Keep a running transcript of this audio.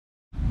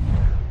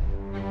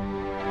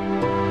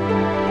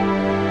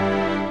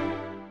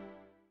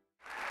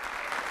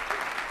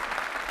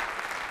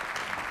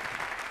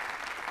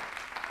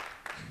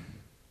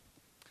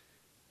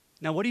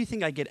Now, what do you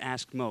think I get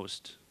asked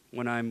most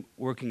when I'm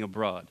working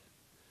abroad?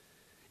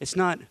 It's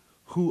not,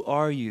 who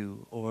are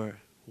you, or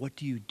what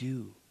do you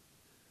do?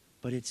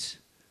 But it's,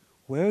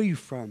 where are you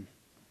from?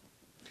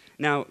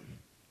 Now,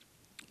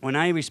 when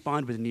I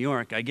respond with New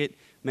York, I get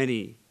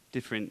many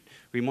different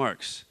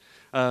remarks.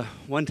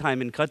 One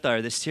time in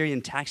Qatar, the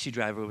Syrian taxi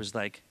driver was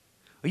like,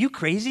 are you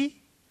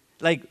crazy?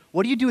 Like,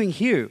 what are you doing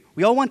here?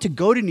 We all want to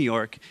go to New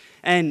York,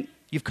 and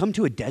you've come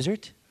to a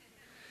desert?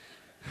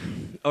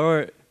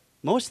 Or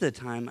most of the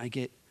time, I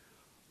get,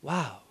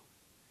 wow,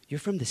 you're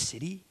from the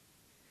city?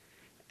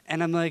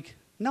 And I'm like,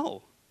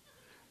 no,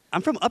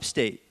 I'm from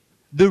upstate,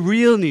 the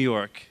real New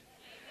York.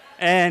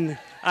 And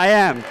I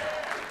am.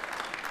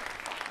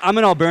 I'm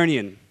an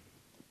Albernian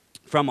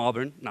from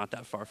Auburn, not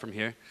that far from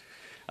here.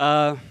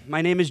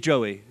 My name is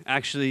Joey,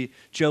 actually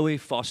Joey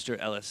Foster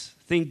Ellis.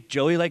 Think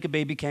Joey like a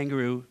baby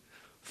kangaroo,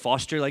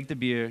 Foster like the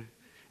beer,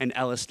 and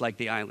Ellis like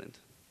the island.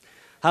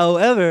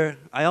 However,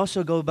 I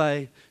also go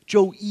by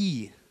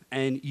Zhou-Yi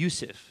and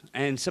Yousef,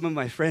 and some of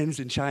my friends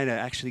in China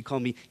actually call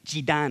me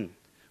Jidan,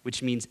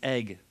 which means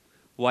egg,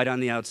 white on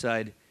the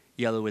outside,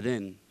 yellow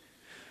within.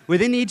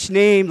 Within each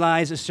name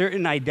lies a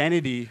certain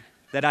identity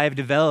that I have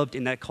developed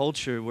in that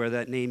culture where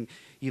that name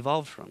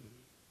evolved from.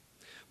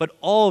 But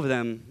all of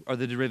them are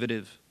the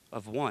derivative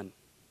of one.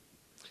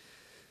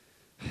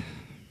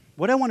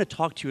 What I want to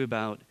talk to you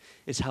about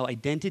is how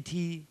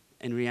identity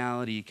and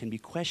reality can be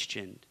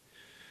questioned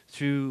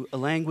through a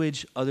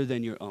language other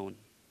than your own.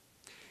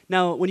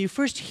 Now, when you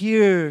first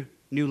hear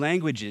new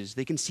languages,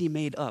 they can seem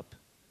made up,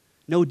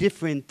 no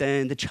different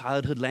than the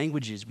childhood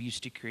languages we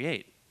used to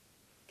create.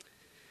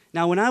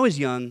 Now, when I was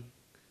young,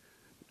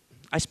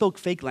 I spoke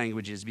fake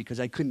languages because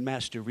I couldn't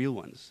master real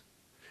ones.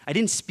 I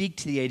didn't speak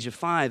to the age of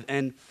 5,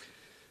 and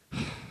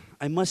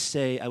I must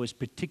say I was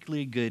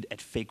particularly good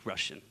at fake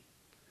Russian.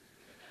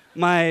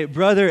 My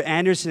brother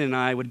Anderson and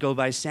I would go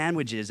buy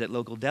sandwiches at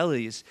local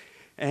delis,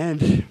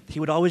 and he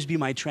would always be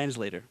my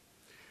translator.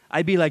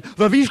 I'd be like,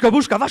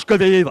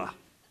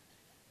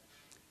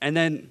 and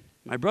then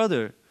my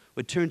brother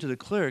would turn to the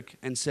clerk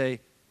and say,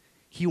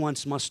 he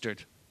wants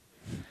mustard.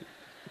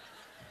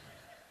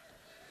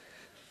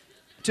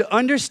 To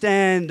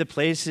understand the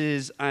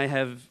places I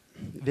have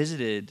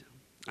visited,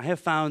 I have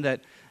found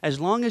that as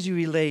long as you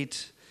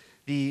relate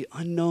the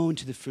unknown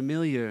to the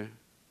familiar,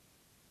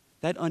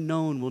 that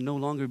unknown will no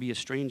longer be a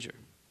stranger.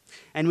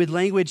 And with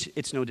language,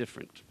 it's no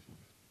different.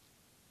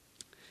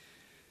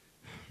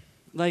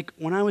 Like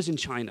when I was in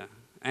China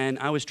and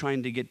I was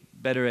trying to get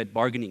better at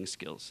bargaining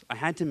skills, I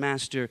had to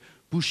master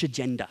Bush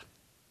agenda,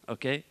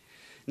 okay?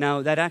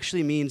 Now, that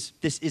actually means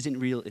this isn't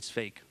real, it's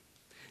fake.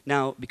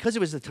 Now, because it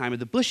was the time of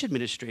the Bush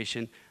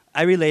administration,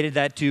 I related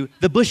that to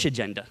the Bush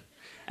agenda.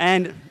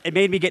 And it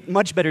made me get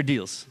much better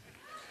deals.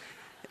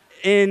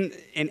 In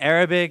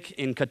Arabic,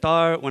 in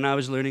Qatar, when I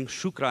was learning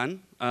shukran,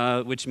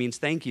 which means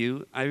thank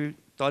you, I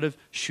thought of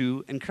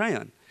shoe and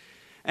crayon.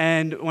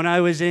 And when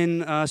I was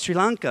in Sri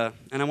Lanka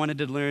and I wanted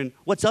to learn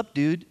what's up,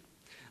 dude,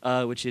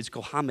 which is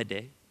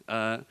kohamade,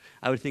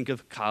 I would think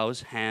of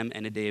cows, ham,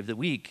 and a day of the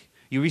week.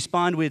 You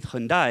respond with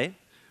Hyundai,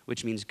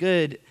 which means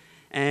good,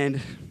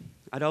 and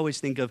I'd always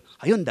think of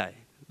Hyundai,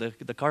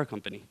 the car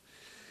company.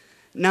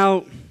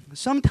 Now,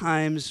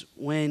 sometimes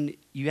when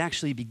you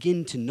actually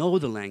begin to know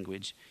the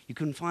language, you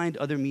can find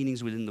other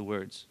meanings within the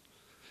words.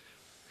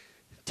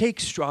 Take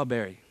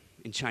strawberry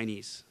in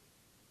Chinese,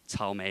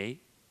 草莓.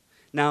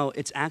 Now,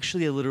 it's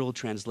actually a literal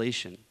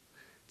translation.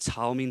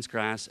 草 means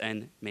grass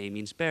and mei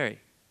means berry.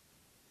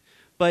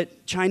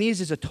 But Chinese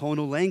is a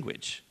tonal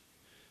language,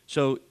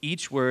 so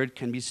each word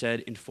can be said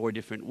in 4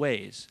 different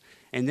ways,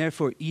 and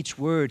therefore each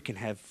word can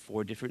have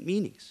 4 different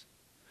meanings.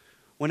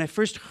 When I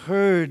first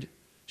heard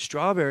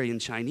strawberry in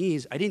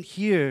Chinese, I didn't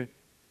hear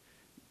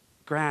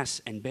grass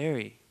and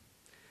berry.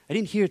 I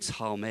didn't hear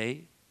草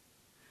莓.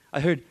 I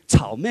heard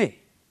草莓,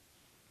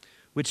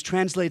 which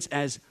translates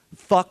as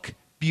fuck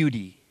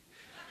beauty.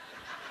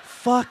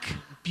 Fuck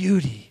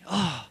beauty.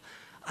 Oh,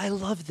 I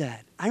love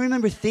that. I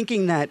remember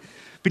thinking that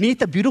beneath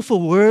a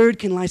beautiful word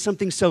can lie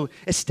something so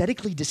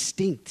aesthetically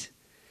distinct,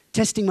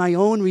 testing my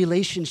own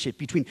relationship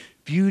between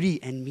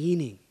beauty and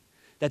meaning,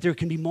 that there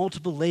can be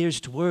multiple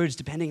layers to words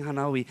depending on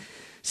how we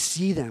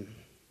see them,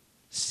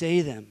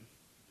 say them,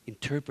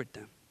 interpret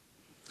them.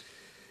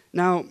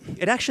 Now,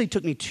 it actually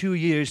took me 2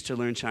 years to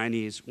learn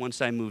Chinese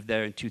once I moved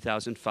there in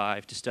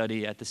 2005 to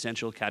study at the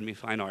Central Academy of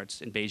Fine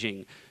Arts in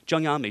Beijing,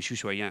 中央美术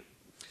学院.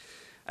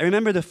 I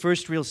remember the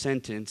first real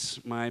sentence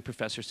my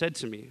professor said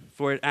to me,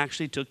 for it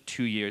actually took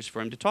 2 years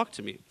for him to talk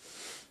to me.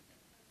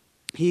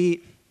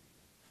 He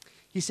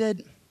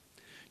said,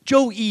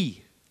 周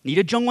易, 你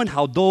的中文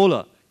好多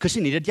了，可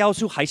是你的雕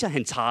塑还是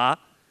很差,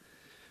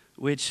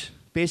 which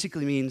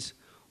basically means,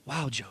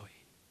 wow,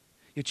 Joey,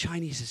 your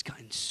Chinese has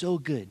gotten so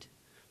good,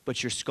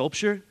 but your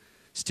sculpture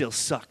still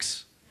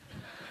sucks.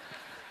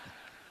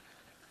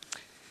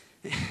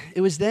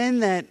 It was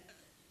then that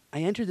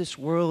I entered this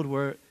world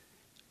where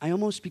I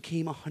almost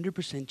became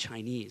 100%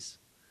 Chinese.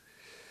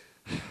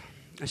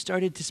 I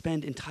started to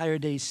spend entire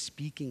days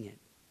speaking it,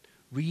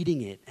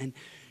 reading it, and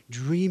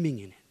dreaming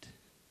in it.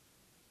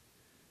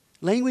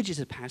 Language is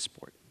a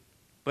passport,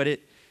 but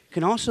it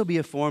can also be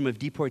a form of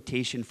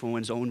deportation from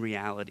one's own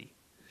reality.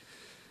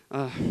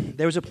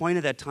 There was a point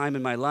at that time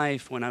in my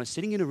life when I was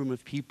sitting in a room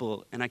of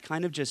people and I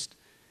kind of just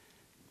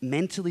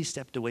mentally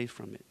stepped away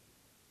from it.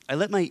 I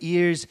let my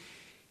ears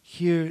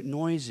hear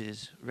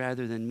noises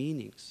rather than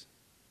meanings.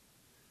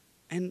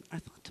 And I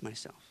thought to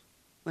myself,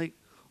 like,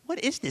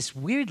 what is this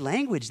weird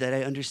language that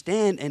I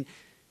understand, and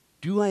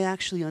do I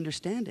actually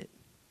understand it?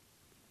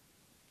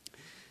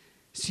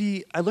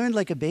 See, I learned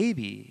like a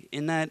baby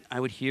in that I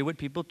would hear what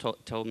people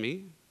told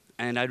me,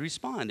 and I'd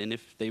respond. And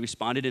if they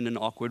responded in an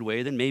awkward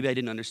way, then maybe I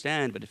didn't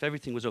understand. But if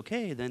everything was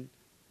okay, then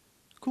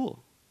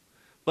cool.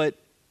 But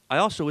I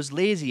also was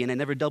lazy, and I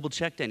never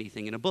double-checked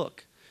anything in a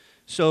book.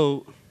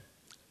 So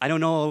I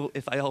don't know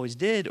if I always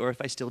did or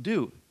if I still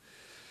do.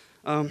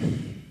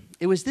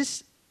 It was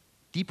this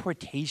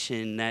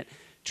deportation that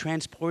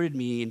transported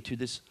me into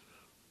this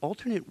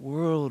alternate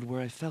world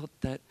where I felt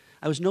that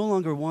I was no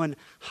longer one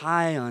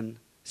high on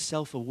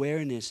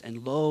self-awareness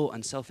and low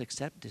on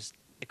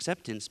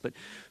self-acceptance, but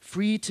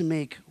free to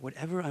make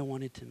whatever I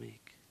wanted to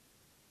make.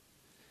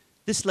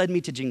 This led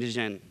me to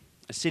Jingdezhen,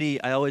 a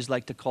city I always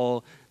like to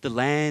call the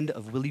land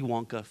of Willy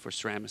Wonka for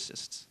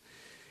ceramicists.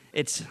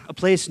 It's a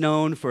place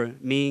known for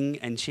Ming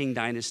and Qing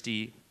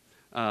dynasty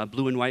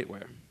blue and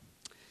whiteware.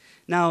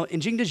 Now, in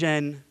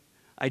Jingdezhen,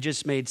 I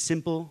just made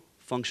simple,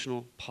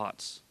 functional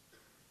pots.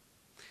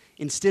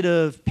 Instead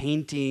of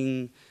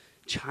painting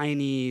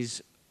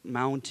Chinese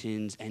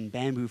mountains and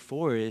bamboo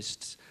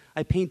forests,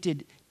 I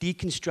painted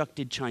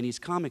deconstructed Chinese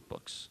comic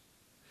books.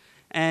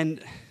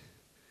 And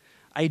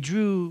I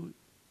drew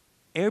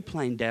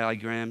airplane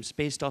diagrams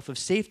based off of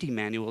safety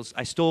manuals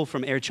I stole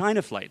from Air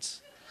China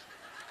flights.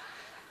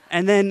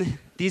 And then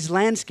these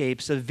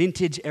landscapes of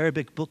vintage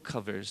Arabic book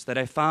covers that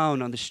I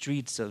found on the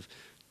streets of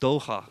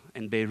Doha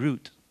and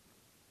Beirut.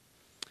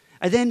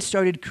 I then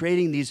started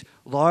creating these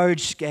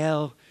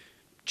large-scale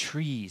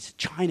trees,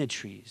 China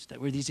trees, that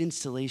were these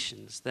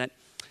installations that,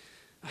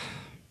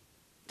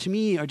 to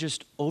me, are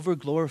just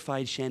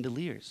over-glorified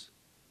chandeliers.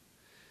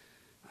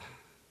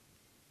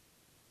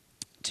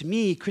 To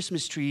me,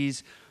 Christmas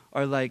trees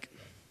are like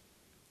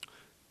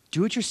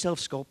do-it-yourself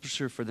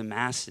sculpture for the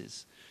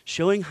masses,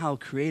 showing how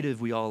creative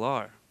we all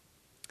are.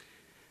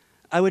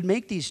 I would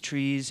make these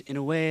trees in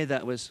a way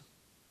that was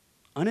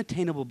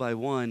unattainable by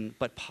one,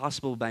 but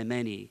possible by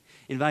many,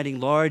 inviting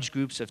large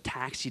groups of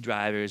taxi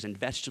drivers and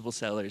vegetable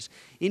sellers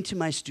into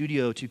my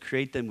studio to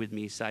create them with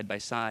me side by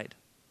side.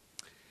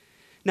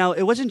 Now,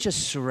 it wasn't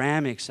just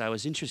ceramics I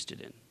was interested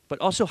in, but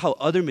also how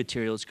other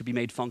materials could be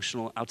made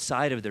functional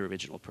outside of their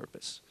original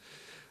purpose.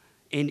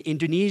 In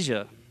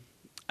Indonesia,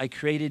 I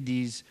created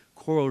these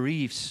coral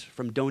reefs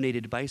from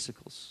donated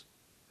bicycles.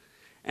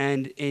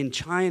 And in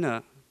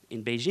China,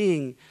 in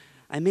Beijing,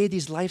 I made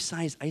these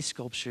life-size ice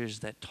sculptures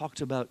that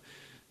talked about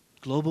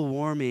global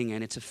warming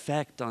and its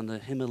effect on the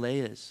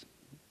Himalayas.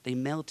 They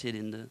melted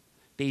in the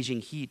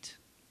Beijing heat.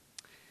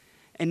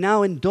 And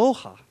now in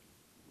Doha,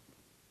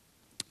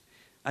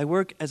 I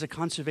work as a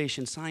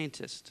conservation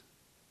scientist,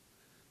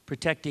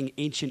 protecting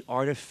ancient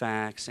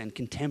artifacts and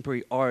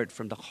contemporary art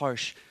from the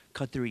harsh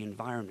Qatari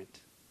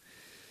environment.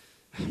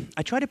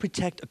 I try to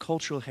protect a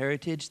cultural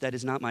heritage that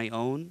is not my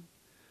own,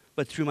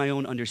 but through my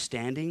own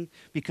understanding,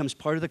 becomes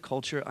part of the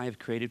culture I have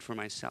created for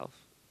myself.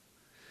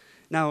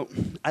 Now,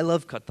 I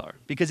love Qatar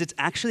because it's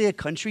actually a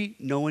country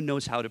no one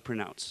knows how to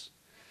pronounce.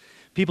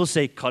 People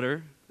say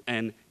Qatar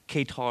and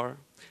Qatar.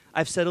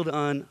 I've settled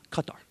on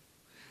Qatar.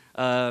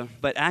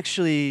 But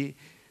actually,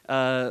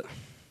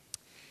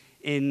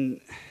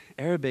 in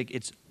Arabic,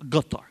 it's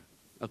Qatar,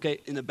 okay,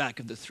 in the back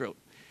of the throat.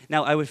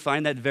 Now, I would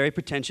find that very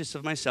pretentious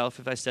of myself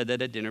if I said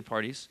that at dinner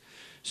parties.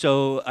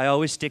 So I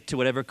always stick to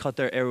whatever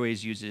Qatar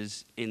Airways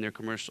uses in their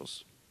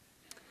commercials.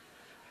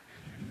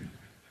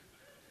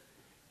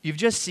 You've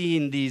just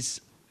seen these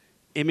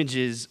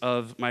images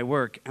of my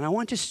work, and I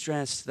want to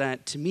stress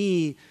that, to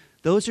me,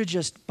 those are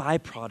just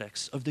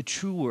byproducts of the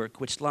true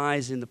work which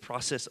lies in the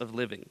process of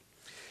living.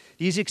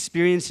 These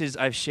experiences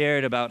I've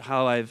shared about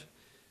how I've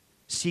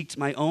sought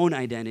my own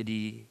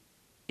identity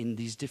in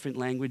these different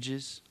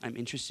languages I'm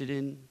interested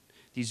in,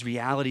 these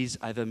realities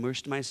I've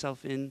immersed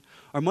myself in,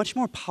 are much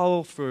more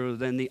powerful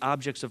than the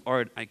objects of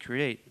art I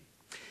create.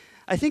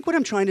 I think what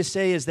I'm trying to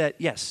say is that,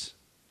 yes,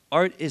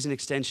 art is an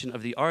extension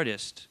of the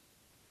artist,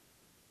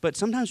 but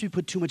sometimes we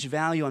put too much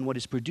value on what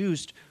is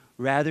produced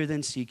rather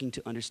than seeking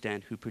to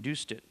understand who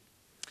produced it.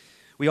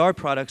 We are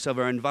products of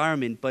our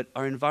environment, but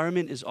our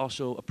environment is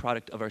also a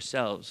product of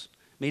ourselves,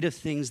 made of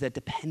things that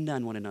depend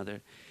on one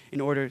another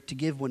in order to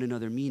give one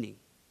another meaning.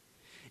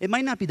 It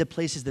might not be the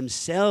places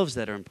themselves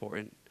that are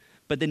important,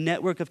 but the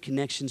network of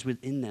connections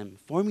within them,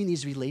 forming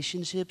these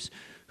relationships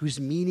whose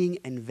meaning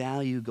and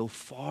value go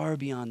far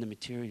beyond the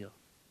material.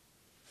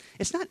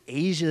 It's not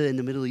Asia and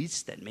the Middle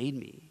East that made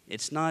me.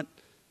 It's not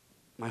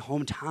my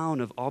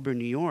hometown of Auburn,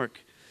 New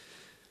York,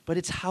 but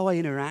it's how I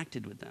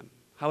interacted with them,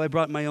 how I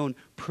brought my own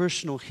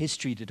personal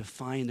history to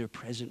define their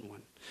present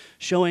one,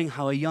 showing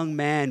how a young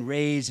man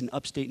raised in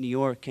upstate New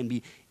York can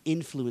be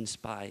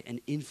influenced by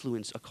and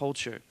influence a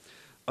culture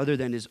other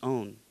than his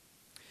own.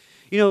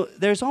 You know,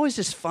 there's always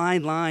this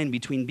fine line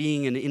between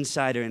being an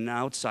insider and an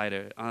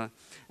outsider,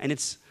 and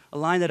it's a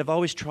line that I've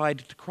always tried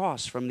to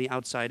cross from the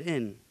outside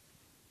in.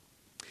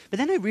 But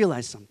then I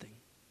realized something,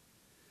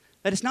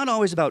 that it's not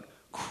always about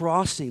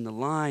crossing the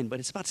line, but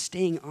it's about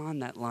staying on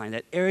that line,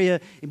 that area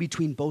in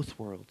between both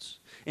worlds,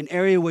 an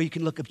area where you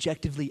can look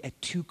objectively at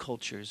two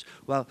cultures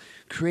while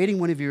creating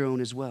one of your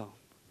own as well.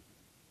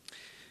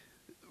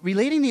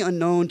 Relating the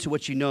unknown to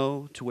what you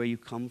know, to where you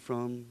come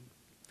from,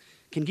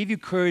 can give you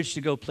courage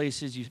to go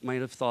places you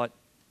might have thought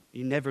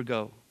you never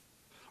go,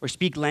 or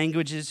speak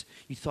languages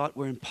you thought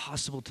were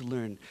impossible to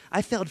learn.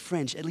 I failed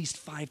French at least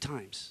 5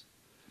 times.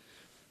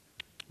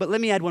 But let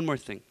me add one more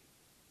thing.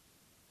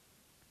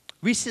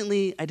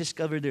 Recently, I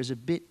discovered there's a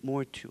bit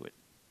more to it.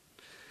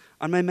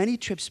 On my many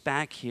trips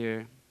back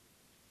here,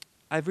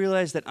 I've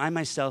realized that I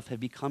myself have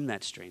become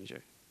that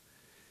stranger.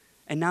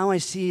 And now I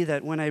see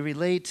that when I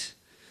relate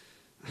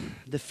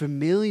the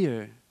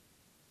familiar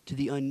to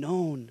the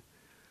unknown,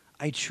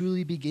 I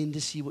truly begin to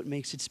see what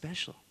makes it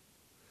special.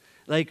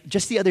 Like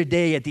just the other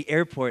day at the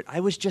airport, I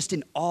was just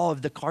in awe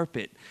of the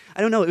carpet.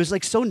 I don't know, it was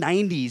like so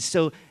 90s,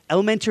 so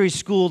elementary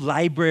school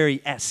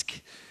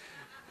library-esque.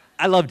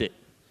 I loved it.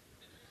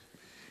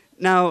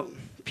 Now,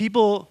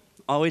 people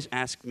always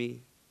ask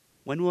me,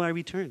 when will I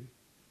return?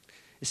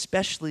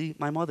 Especially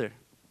my mother.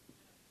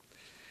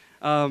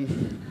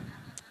 And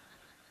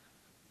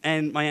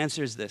my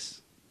answer is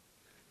this.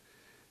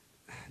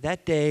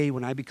 That day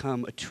when I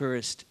become a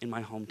tourist in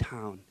my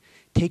hometown,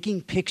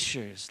 taking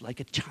pictures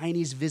like a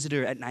Chinese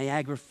visitor at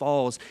Niagara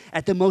Falls,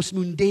 at the most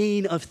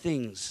mundane of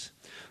things,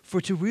 for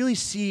to really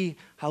see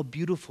how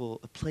beautiful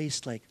a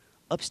place like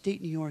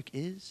upstate New York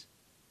is,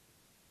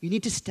 you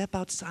need to step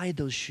outside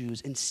those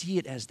shoes and see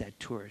it as that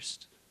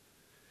tourist.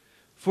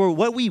 For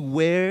what we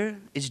wear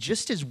is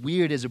just as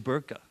weird as a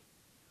burqa.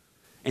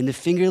 And the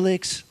finger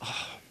licks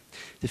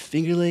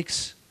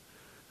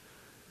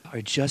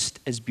are just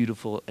as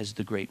beautiful as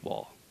the Great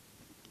Wall.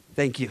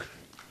 Thank you.